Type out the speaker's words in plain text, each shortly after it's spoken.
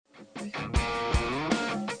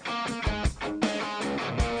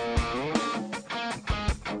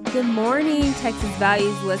Good morning, Texas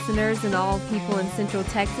Values listeners and all people in Central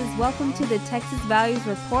Texas. Welcome to the Texas Values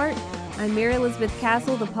Report. I'm Mary Elizabeth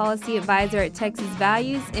Castle, the Policy Advisor at Texas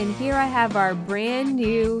Values, and here I have our brand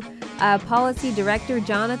new Policy Director,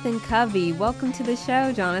 Jonathan Covey. Welcome to the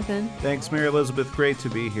show, Jonathan. Thanks, Mary Elizabeth. Great to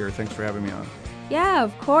be here. Thanks for having me on. Yeah,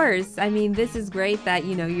 of course. I mean, this is great that,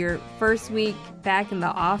 your first week back in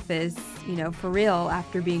the office, for real,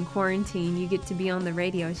 after being quarantined, you get to be on the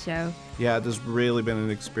radio show. Yeah, it has really been an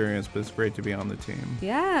experience, but it's great to be on the team.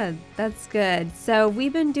 Yeah, that's good. So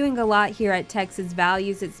we've been doing a lot here at Texas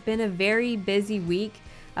Values. It's been a very busy week.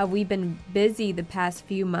 We've been busy the past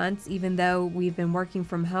few months, even though we've been working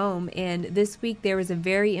from home. And this week there was a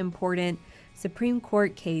very important Supreme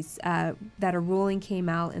Court case that a ruling came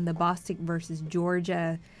out in the Bostick versus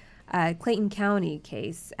Georgia Clayton County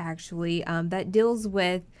case, actually, that deals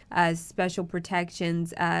with special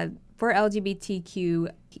protections for LGBTQ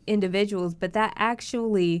individuals, but that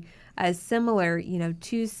actually is similar,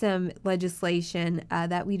 to some legislation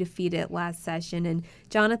that we defeated last session. And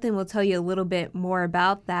Jonathan will tell you a little bit more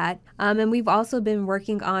about that. And we've also been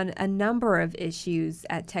working on a number of issues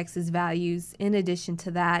at Texas Values. In addition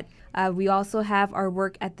to that, we also have our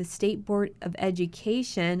work at the State Board of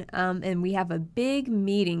Education, and we have a big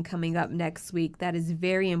meeting coming up next week that is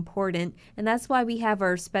very important. And that's why we have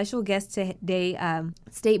our special guest today,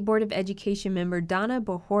 State Board of Education member Donna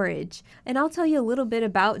Bohorich. And I'll tell you a little bit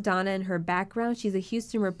about Donna and her background. She's a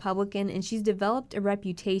Houston Republican, and she's developed a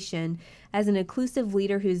reputation as an inclusive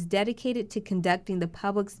leader who's dedicated to conducting the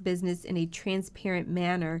public's business in a transparent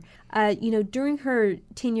manner. During her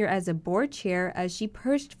tenure as a board chair, she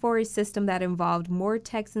pushed for a system that involved more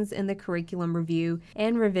Texans in the curriculum review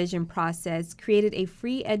and revision process, created a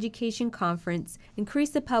free education conference,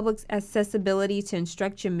 increased the public's accessibility to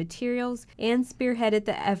instruction materials, and spearheaded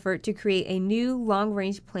the effort to create a new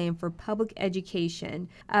long-range plan for public education.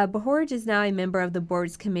 Bohorich is now a member of the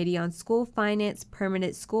board's Committee on School Finance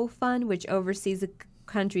Permanent School Fund, which oversees the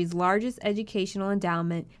country's largest educational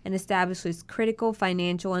endowment and establishes critical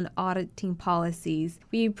financial and auditing policies.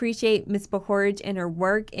 We appreciate Ms. Bohorich and her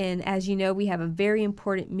work, and as you know, we have a very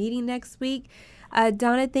important meeting next week.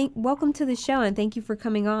 Donna, welcome to the show, and thank you for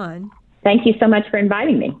coming on. Thank you so much for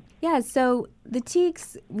inviting me. Yeah, so the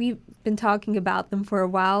TEKS, we've been talking about them for a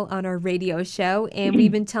while on our radio show, and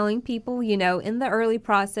we've been telling people, in the early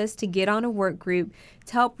process to get on a work group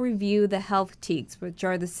to help review the health TEKS, which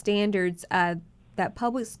are the standards that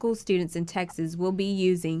public school students in Texas will be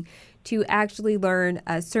using to actually learn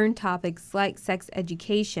certain topics like sex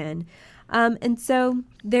education. And so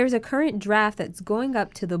there's a current draft that's going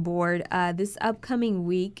up to the board this upcoming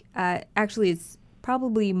week. Actually, it's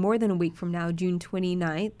probably more than a week from now, June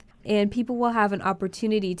 29th. And people will have an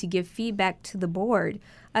opportunity to give feedback to the board.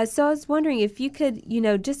 So I was wondering if you could,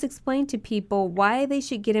 just explain to people why they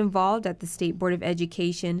should get involved at the State Board of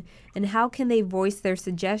Education and how can they voice their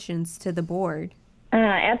suggestions to the board?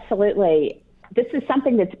 Absolutely. This is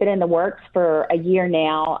something that's been in the works for a year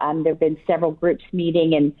now. There have been several groups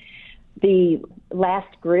meeting, and the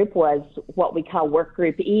last group was what we call Work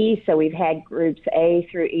Group E. So we've had groups A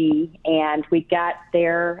through E, and we got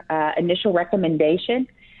their initial recommendation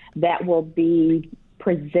that will be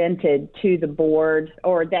presented to the board,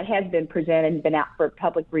 or that has been presented and been out for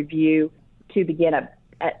public review to begin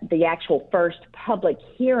the actual first public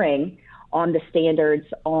hearing on the standards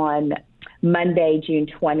on Monday, June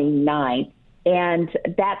 29th. And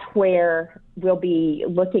that's where we'll be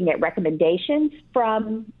looking at recommendations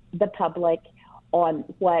from the public on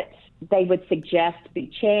what they would suggest be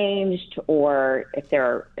changed, or if there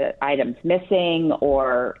are items missing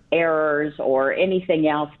or errors or anything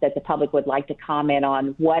else that the public would like to comment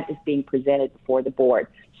on what is being presented before the board.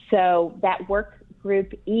 So that work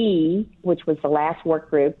group E, which was the last work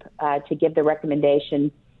group to give the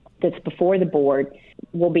recommendation that's before the board,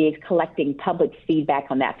 will be collecting public feedback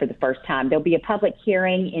on that for the first time. There'll be a public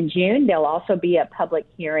hearing in June. There'll also be a public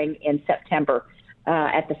hearing in September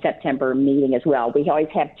at the September meeting as well. We always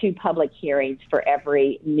have 2 public hearings for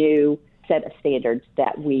every new set of standards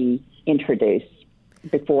that we introduce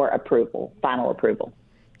before approval, final approval.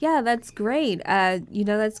 Yeah, that's great.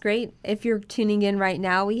 That's great. If you're tuning in right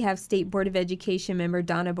now, we have State Board of Education member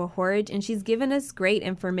Donna Bohorich, and she's given us great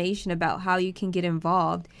information about how you can get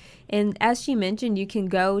involved. And as she mentioned, you can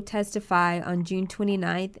go testify on June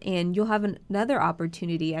 29th, and you'll have another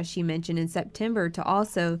opportunity, as she mentioned, in September to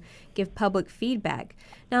also give public feedback.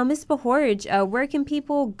 Now, Ms. Bohorich, where can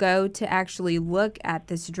people go to actually look at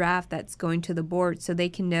this draft that's going to the board so they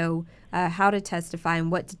can know how to testify and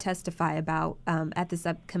what to testify about at this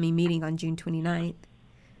upcoming meeting on June 29th?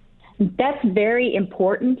 That's very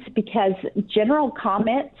important because general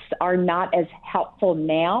comments are not as helpful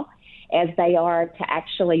now as they are to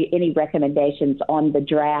actually any recommendations on the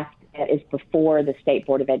draft that is before the State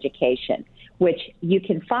Board of Education, which you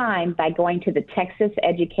can find by going to the Texas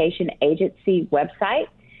Education Agency website.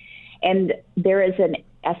 And there is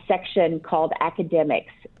a section called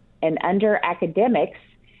Academics. And under Academics,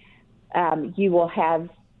 you will have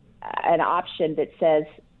an option that says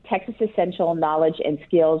Texas Essential Knowledge and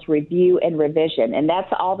Skills Review and Revision. And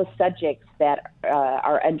that's all the subjects that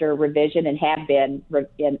are under revision and have been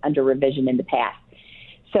under revision in the past.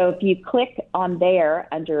 So if you click on there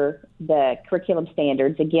under the curriculum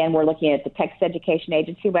standards, again, we're looking at the Texas Education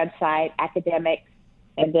Agency website, Academics,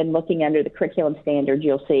 and then looking under the curriculum standards,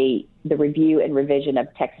 you'll see the review and revision of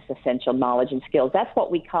Texas Essential Knowledge and Skills. That's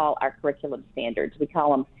what we call our curriculum standards. We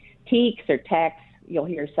call them TEKS or TEKS. You'll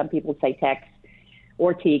hear some people say TEKS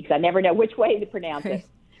or TEKS. I never know which way to pronounce it.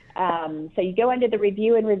 So you go under the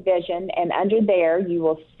review and revision, and under there you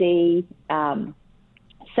will see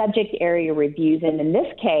subject area reviews. And in this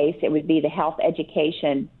case, it would be the Health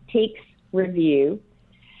Education TEKS review.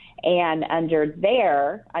 And under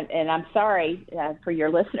there, and I'm sorry for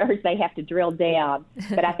your listeners, they have to drill down,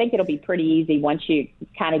 but I think it'll be pretty easy once you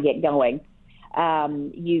kind of get going.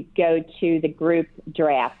 You go to the group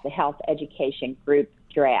drafts, the Health Education group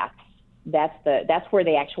drafts. That's where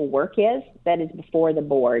the actual work is. That is before the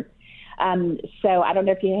board. So I don't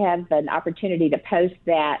know if you have an opportunity to post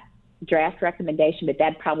that draft recommendation, but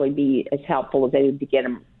that'd probably be as helpful as it would be to get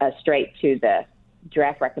them straight to the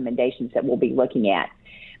draft recommendations that we'll be looking at.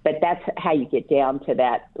 But that's how you get down to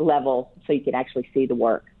that level so you can actually see the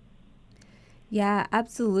work. Yeah,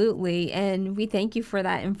 absolutely. And we thank you for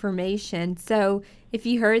that information. So if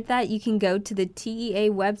you heard that, you can go to the TEA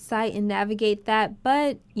website and navigate that.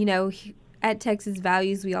 But, at Texas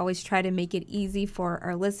Values, we always try to make it easy for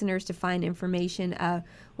our listeners to find information.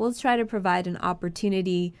 We'll try to provide an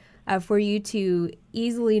opportunity for you to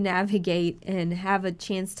easily navigate and have a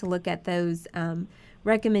chance to look at those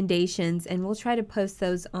recommendations, and we'll try to post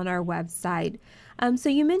those on our website. So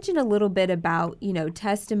you mentioned a little bit about,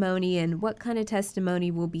 testimony and what kind of testimony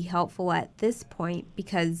will be helpful at this point,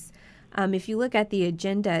 because if you look at the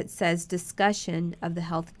agenda, it says discussion of the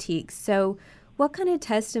health TEKS. So what kind of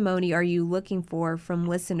testimony are you looking for from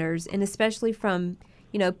listeners, and especially from,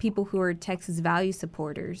 people who are Texas Value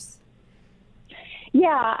supporters? Yeah,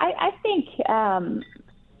 I think,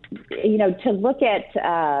 to look at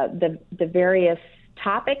the various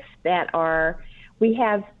topics that we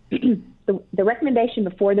have the recommendation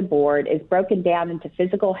before the board is broken down into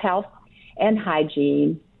physical health and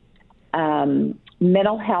hygiene,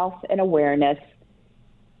 mental health and awareness,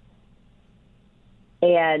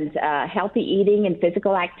 and healthy eating and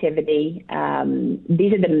physical activity.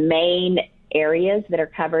 These are the main areas that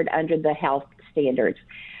are covered under the health standards.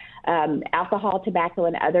 Alcohol, tobacco,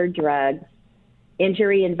 and other drugs,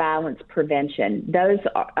 injury and violence prevention, those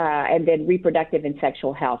are, and then reproductive and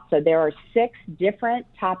sexual health. So there are 6 different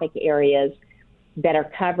topic areas that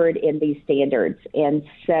are covered in these standards. And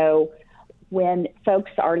so when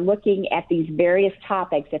folks are looking at these various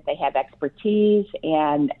topics, if they have expertise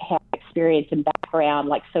and have experience and background,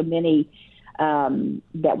 like so many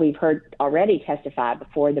that we've heard already testify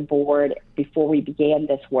before the board, before we began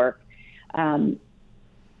this work,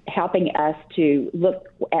 helping us to look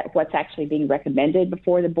at what's actually being recommended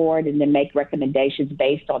before the board and then make recommendations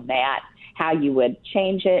based on that, how you would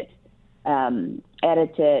change it,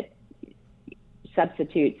 edit it,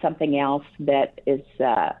 substitute something else that is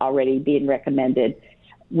already being recommended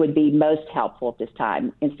would be most helpful at this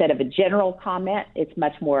time. Instead of a general comment, it's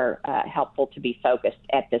much more helpful to be focused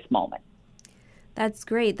at this moment. That's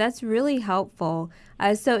great. That's really helpful.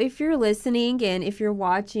 So if you're listening and if you're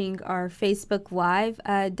watching our Facebook Live,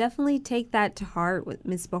 definitely take that to heart what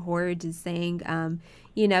Ms. Behorage is saying.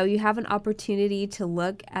 You have an opportunity to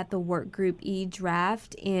look at the Work Group E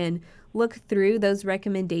draft and look through those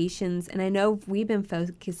recommendations. And I know we've been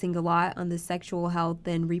focusing a lot on the sexual health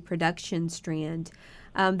and reproduction strand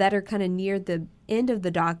that are kind of near the end of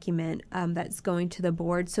the document that's going to the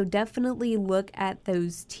board. So definitely look at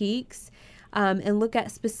those TEKS. And look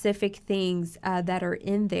at specific things that are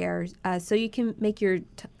in there so you can make your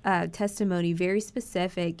testimony very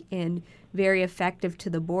specific and very effective to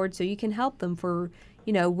the board so you can help them for,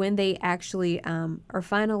 when they actually are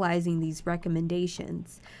finalizing these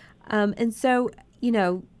recommendations. And so,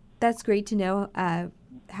 that's great to know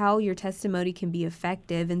how your testimony can be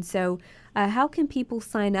effective. And so how can people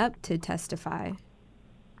sign up to testify?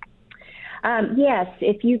 Yes,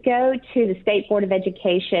 if you go to the State Board of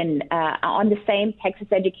Education on the same Texas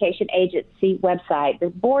Education Agency website, the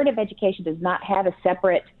Board of Education does not have a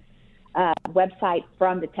separate website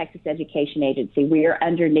from the Texas Education Agency. We are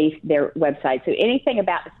underneath their website. So anything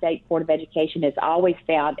about the State Board of Education is always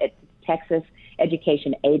found at the Texas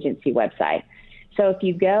Education Agency website. So if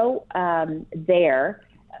you go there,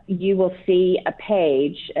 you will see a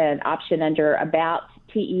page, an option under About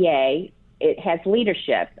TEA. It has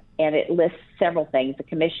leadership, and it lists several things. The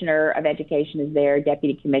Commissioner of Education is there,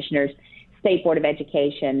 Deputy Commissioners, State Board of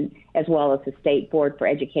Education, as well as the State Board for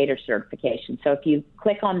Educator Certification. So if you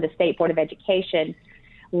click on the State Board of Education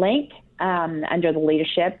link under the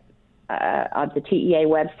leadership of the TEA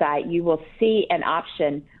website, you will see an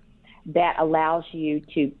option that allows you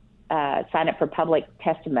to sign up for public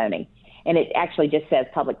testimony. And it actually just says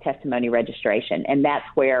public testimony registration, and that's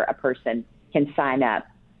where a person can sign up.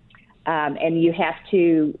 And you have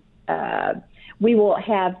to, we will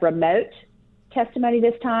have remote testimony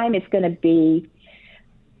this time. It's going to be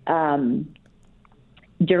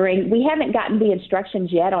we haven't gotten the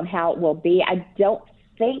instructions yet on how it will be. I don't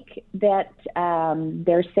think that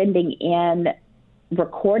they're sending in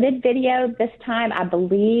recorded video this time. I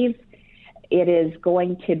believe it is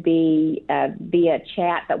going to be via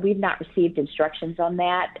chat, but we've not received instructions on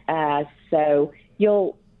that. So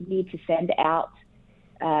you'll need to send out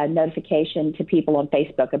notification to people on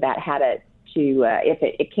Facebook about how to if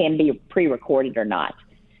it can be pre-recorded or not.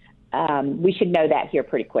 We should know that here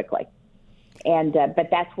pretty quickly. And but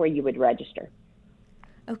that's where you would register.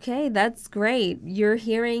 Okay, that's great. You're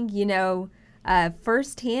hearing,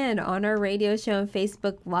 firsthand on our radio show and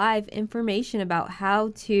Facebook Live information about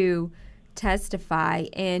how to testify.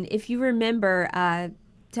 And if you remember,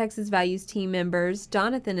 Texas Values team members,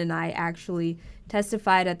 Jonathan and I actually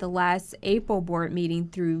testified at the last April board meeting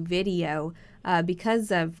through video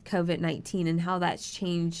because of COVID-19 and how that's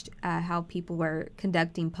changed how people were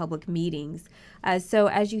conducting public meetings. So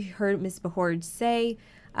as you heard Ms. Bejord say,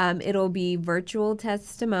 it'll be virtual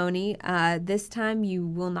testimony. This time you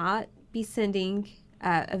will not be sending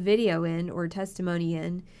a video in or testimony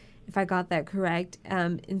in, if I got that correct.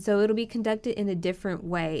 And so it'll be conducted in a different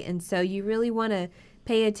way. And so you really want to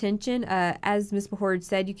pay attention. As Ms. Bejord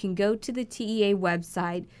said, you can go to the TEA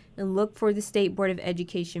website and look for the State Board of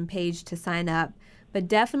Education page to sign up. But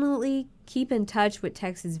definitely keep in touch with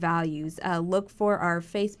Texas Values. Look for our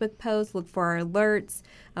Facebook posts, look for our alerts.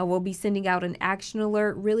 We'll be sending out an action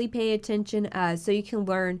alert. Really pay attention so you can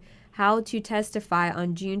learn how to testify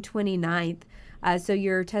on June 29th. So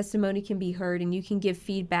your testimony can be heard and you can give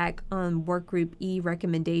feedback on Work Group E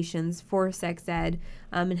recommendations for sex ed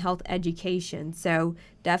and health education. So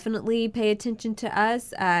definitely pay attention to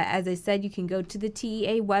us. As I said, you can go to the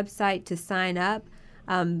TEA website to sign up.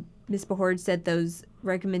 Ms. Bejord said those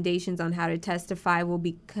recommendations on how to testify will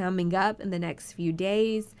be coming up in the next few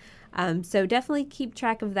days. So definitely keep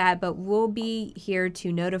track of that, but we'll be here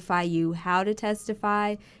to notify you how to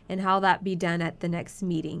testify and how that be done at the next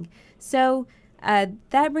meeting. So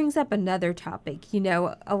that brings up another topic.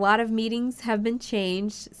 A lot of meetings have been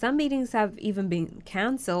changed. Some meetings have even been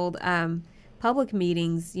canceled. Public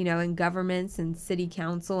meetings, in governments and city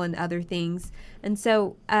council and other things. And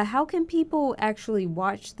so how can people actually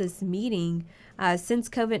watch this meeting since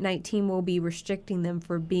COVID-19 will be restricting them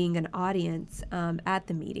for being an audience at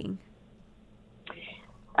the meeting?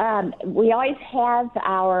 We always have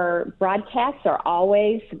our broadcasts are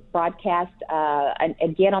always broadcast,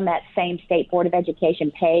 again, on that same State Board of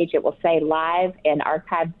Education page. It will say live and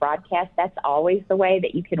archived broadcast. That's always the way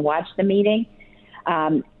that you can watch the meeting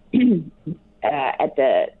at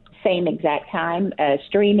the same exact time,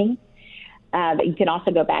 streaming. But you can also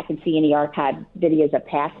go back and see any archived videos of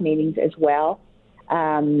past meetings as well.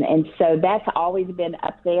 And so that's always been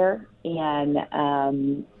up there.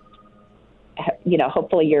 And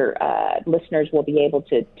hopefully your listeners will be able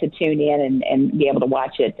to tune in and be able to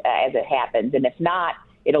watch it as it happens. And if not,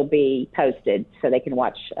 it'll be posted so they can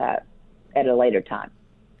watch at a later time.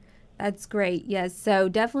 That's great. Yes. So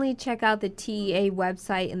definitely check out the TEA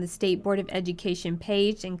website and the State Board of Education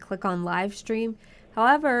page and click on live stream.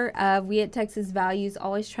 However, we at Texas Values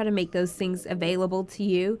always try to make those things available to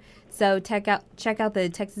you. So check out the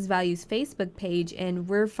Texas Values Facebook page, and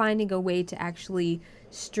we're finding a way to actually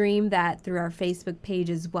stream that through our Facebook page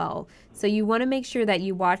as well. So you want to make sure that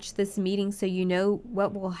you watch this meeting so you know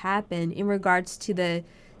what will happen in regards to the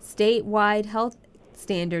statewide health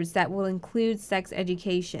standards that will include sex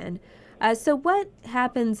education. So what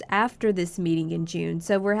happens after this meeting in June?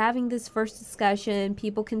 So we're having this first discussion.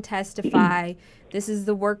 People can testify. This is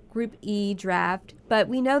the Work Group E draft. But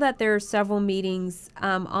we know that there are several meetings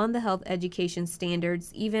on the health education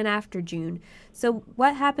standards even after June. So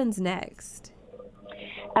what happens next?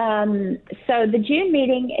 So the June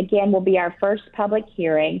meeting, again, will be our first public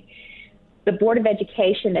hearing. the Board of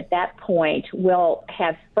Education at that point will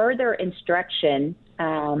have further instruction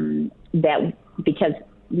because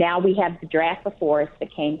now we have the draft before us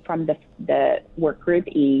that came from the work group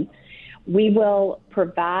E. We will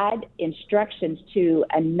provide instructions to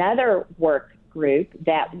another work group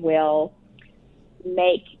that will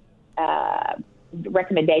make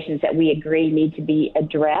recommendations that we agree need to be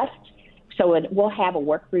addressed. So we'll have a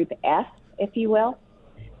work group F, if you will,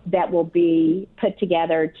 that will be put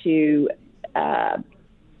together to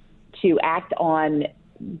act on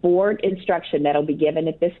board instruction that'll be given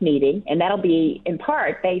at this meeting, and that'll be in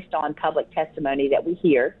part based on public testimony that we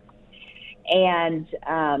hear. And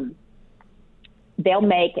they'll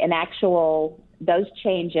make those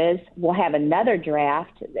changes. We'll have another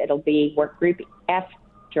draft. It'll be work group F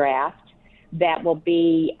draft that will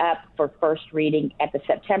be up for first reading at the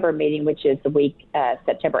September meeting, which is the week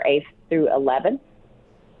September 8th through 11th.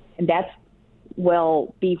 And that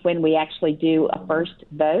will be when we actually do a first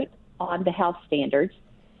vote on the health standards.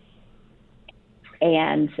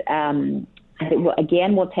 And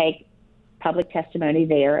we'll take public testimony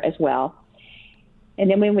there as well.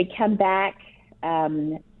 And then when we come back,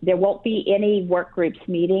 there won't be any work groups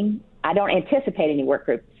meeting. I don't anticipate any work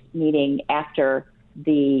groups meeting after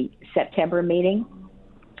the September meeting.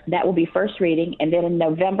 That will be first reading. And then in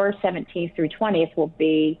November 17th through 20th will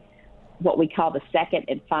be what we call the second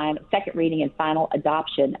reading and final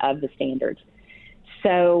adoption of the standards.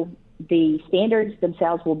 So the standards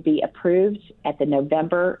themselves will be approved at the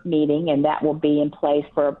November meeting, and that will be in place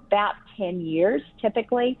for about 10 years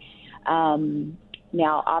typically.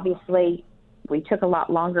 Now, obviously, we took a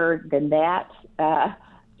lot longer than that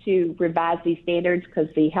to revise these standards because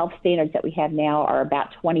the health standards that we have now are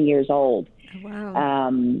about 20 years old.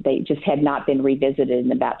 Wow. They just had not been revisited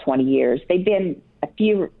in about 20 years. They've been a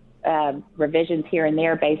few revisions here and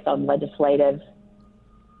there based on legislative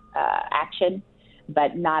action,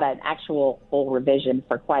 but not an actual full revision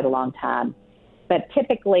for quite a long time. But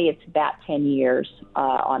typically it's about 10 years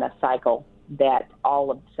on a cycle that all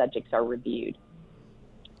of the subjects are reviewed.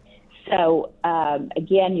 So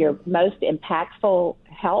again, your most impactful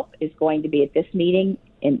help is going to be at this meeting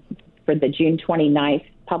for the June 29th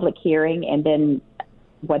public hearing, and then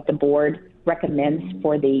what the board recommends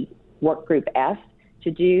for the work group F to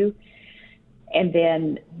do, and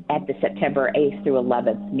then at the September 8th through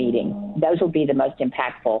 11th meeting. Those will be the most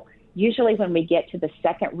impactful. Usually when we get to the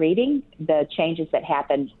second reading, the changes that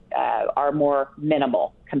happen are more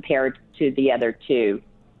minimal compared to the other two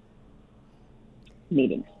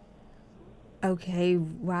meetings. Okay,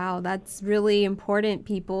 wow, that's really important,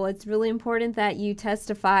 people. It's really important that you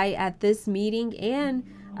testify at this meeting and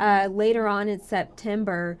later on in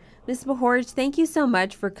September. Ms. Behorge, thank you so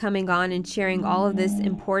much for coming on and sharing all of this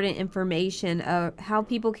important information of how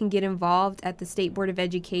people can get involved at the State Board of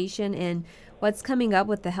Education and what's coming up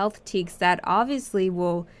with the health TEKS that obviously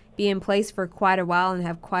will be in place for quite a while and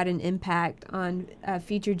have quite an impact on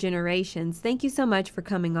future generations. Thank you so much for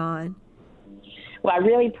coming on. Well, I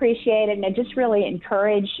really appreciate it, and I just really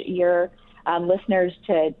encourage your listeners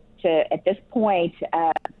to at this point,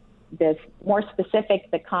 the more specific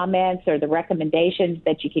the comments or the recommendations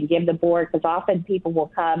that you can give the board, because often people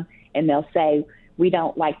will come and they'll say, we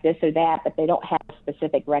don't like this or that, but they don't have a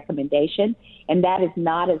specific recommendation, and that is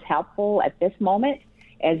not as helpful at this moment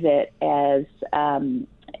as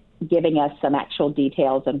giving us some actual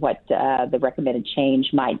details on what the recommended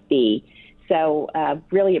change might be. So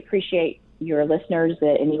really appreciate your listeners,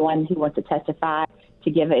 anyone who wants to testify, to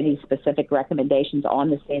give any specific recommendations on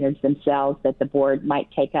the standards themselves that the board might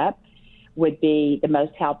take up would be the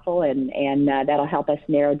most helpful, and that'll help us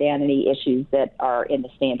narrow down any issues that are in the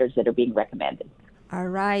standards that are being recommended. All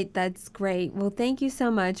right, that's great. Well, thank you so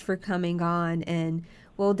much for coming on, and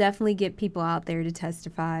we'll definitely get people out there to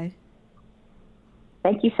testify.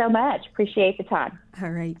 Thank you so much. Appreciate the time. All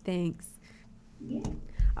right, thanks.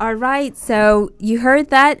 All right, so you heard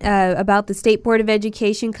that about the State Board of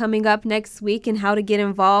Education coming up next week and how to get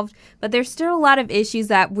involved, but there's still a lot of issues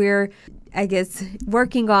that we're,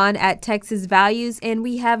 working on at Texas Values, and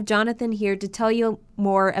we have Jonathan here to tell you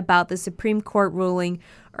more about the Supreme Court ruling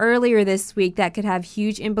earlier this week that could have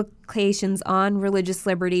huge implications on religious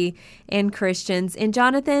liberty and Christians. And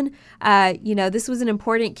Jonathan, this was an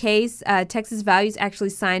important case. Texas Values actually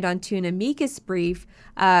signed on to an amicus brief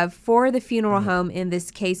for the funeral home in this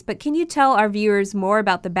case. But can you tell our viewers more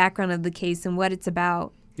about the background of the case and what it's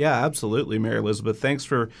about? Yeah, absolutely, Mary Elizabeth. Thanks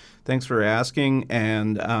for asking.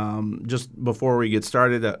 And just before we get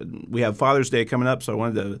started, we have Father's Day coming up, so I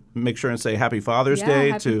wanted to make sure and say Happy Father's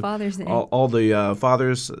Day to Father's Day. all the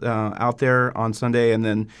fathers out there on Sunday. And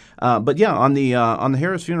then, on the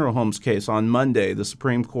Harris Funeral Homes case on Monday, the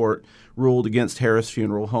Supreme Court ruled against Harris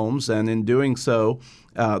Funeral Homes, and in doing so,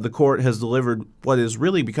 the court has delivered what has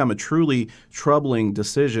really become a truly troubling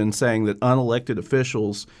decision, saying that unelected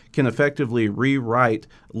officials can effectively rewrite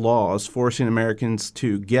laws, forcing Americans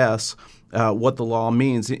to guess what the law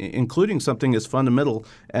means, including something as fundamental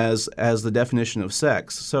as the definition of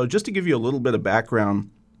sex. So just to give you a little bit of background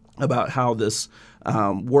about how this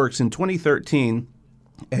works, in 2013,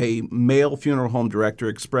 a male funeral home director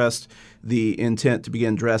expressed the intent to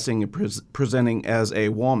begin dressing and presenting as a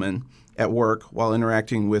woman at work while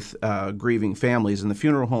interacting with grieving families. And the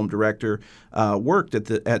funeral home director worked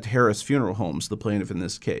at Harris Funeral Homes, the plaintiff in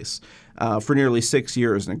this case, for nearly 6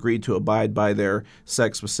 years and agreed to abide by their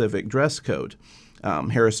sex-specific dress code.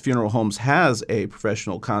 Harris Funeral Homes has a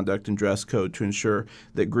professional conduct and dress code to ensure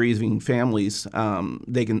that grieving families,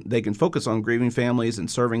 they can focus on grieving families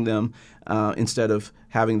and serving them instead of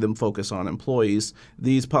having them focus on employees.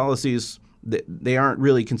 These policies, they aren't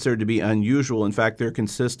really considered to be unusual. In fact, they're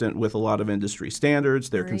consistent with a lot of industry standards.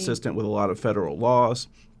 They're consistent with a lot of federal laws.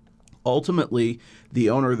 Ultimately, the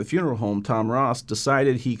owner of the funeral home, Tom Ross,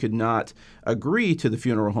 decided he could not agree to the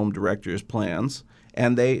funeral home director's plans,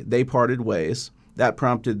 and they parted ways. That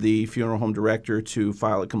prompted the funeral home director to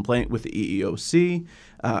file a complaint with the EEOC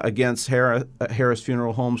against Harris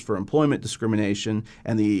Funeral Homes for employment discrimination,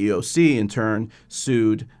 and the EEOC in turn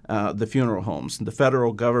sued the funeral homes. The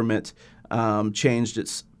federal government changed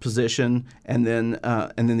its position, and then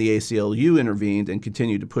the ACLU intervened and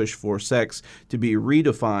continued to push for sex to be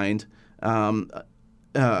redefined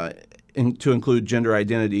to include gender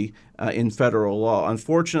identity in federal law.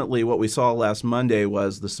 Unfortunately, what we saw last Monday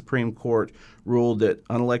was the Supreme Court ruled that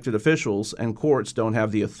unelected officials and courts don't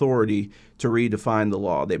have the authority to redefine the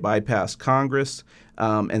law. They bypassed Congress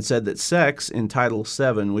and said that sex in Title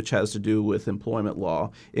VII, which has to do with employment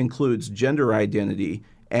law, includes gender identity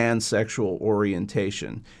and sexual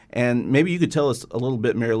orientation. And maybe you could tell us a little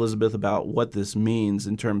bit, Mary Elizabeth, about what this means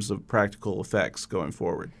in terms of practical effects going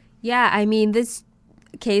forward. Yeah, I mean, this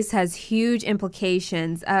case has huge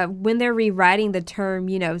implications. When they're rewriting the term,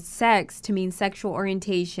 sex to mean sexual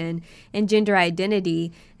orientation and gender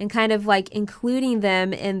identity, and kind of like including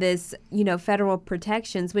them in this, federal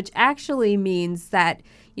protections, which actually means that,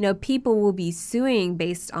 people will be suing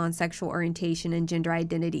based on sexual orientation and gender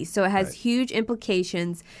identity. So it has huge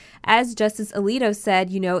implications. As Justice Alito said,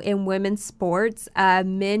 in women's sports,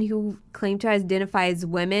 men who claim to identify as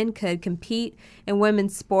women could compete in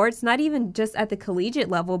women's sports, not even just at the collegiate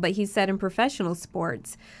level, but he said in professional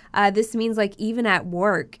sports. This means like even at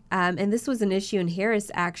work, and this was an issue in Harris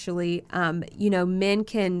actually, men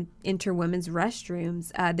can enter women's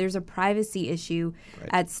restrooms. There's a privacy issue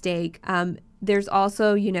at stake. There's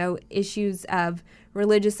also, issues of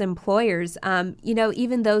religious employers,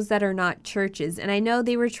 even those that are not churches. And I know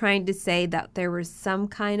they were trying to say that there was some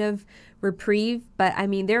kind of reprieve, but I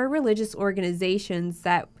mean, there are religious organizations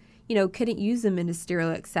that, couldn't use a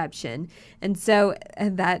ministerial exception. And so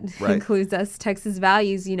that includes us, Texas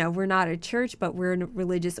Values. We're not a church, but we're a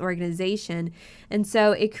religious organization. And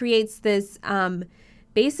so it creates this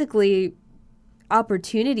basically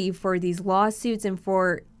opportunity for these lawsuits and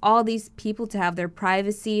for all these people to have their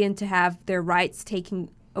privacy and to have their rights taken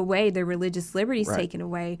away, their religious liberties taken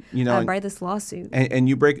away by this lawsuit. And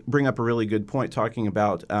you bring up a really good point talking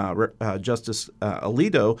about Justice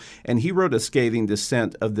Alito, and he wrote a scathing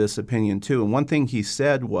dissent of this opinion too. And one thing he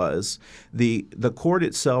said was the court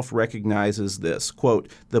itself recognizes this, quote,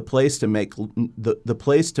 the place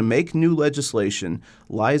to make new legislation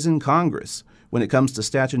lies in Congress. When it comes to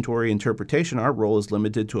statutory interpretation, our role is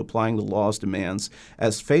limited to applying the law's demands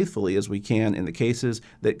as faithfully as we can in the cases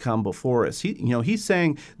that come before us. He's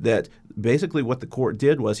saying that basically what the court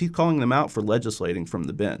did was he's calling them out for legislating from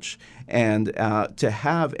the bench. And to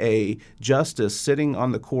have a justice sitting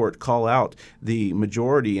on the court call out the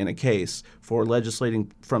majority in a case for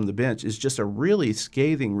legislating from the bench is just a really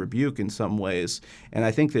scathing rebuke in some ways. And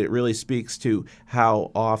I think that it really speaks to how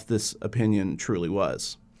off this opinion truly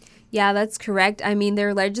was. Yeah, that's correct. I mean,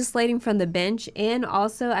 they're legislating from the bench, and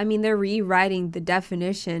also, they're rewriting the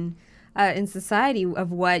definition in society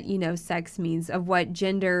of what, sex means, of what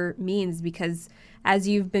gender means, because as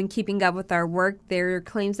you've been keeping up with our work, there are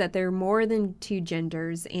claims that there are more than two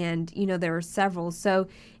genders, and, there are several. So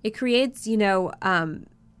it creates,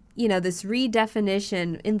 this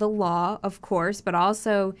redefinition in the law, of course, but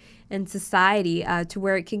also in society to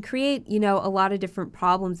where it can create, a lot of different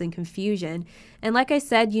problems and confusion. And like I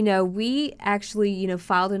said, we actually,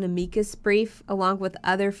 filed an amicus brief along with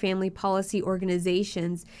other family policy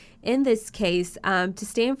organizations in this case to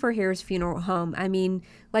stand for Harris Funeral Home. I mean,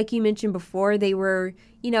 like you mentioned before, they were,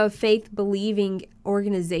 a faith-believing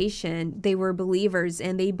organization. They were believers,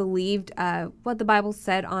 and they believed what the Bible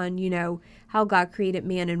said on, how God created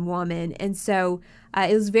man and woman. And so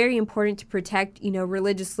it was very important to protect,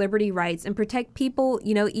 religious liberty rights and protect people,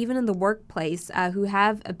 even in the workplace who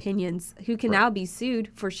have opinions, who can now be sued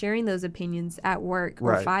for sharing those opinions at work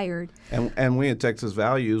or fired. And we at Texas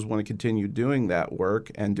Values want to continue doing that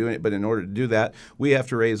work and doing it. But in order to do that, we have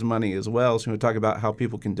to raise money as well. So we talk about how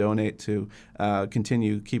people can donate to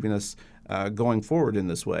continue keeping us going forward in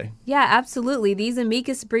this way. Yeah, absolutely. These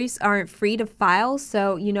amicus briefs aren't free to file,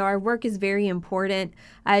 so, our work is very important.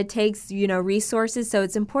 It takes, resources, so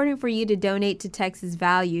it's important for you to donate to Texas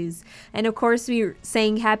Values. And of course, we're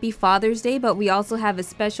saying Happy Father's Day, but we also have a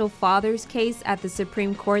special Father's case at the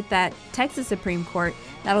Supreme Court, Texas Supreme Court,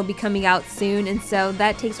 that'll be coming out soon, and so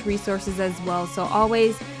that takes resources as well. So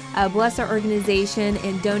always bless our organization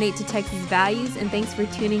and donate to Texas Values, and thanks for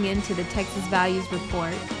tuning in to the Texas Values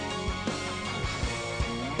Report.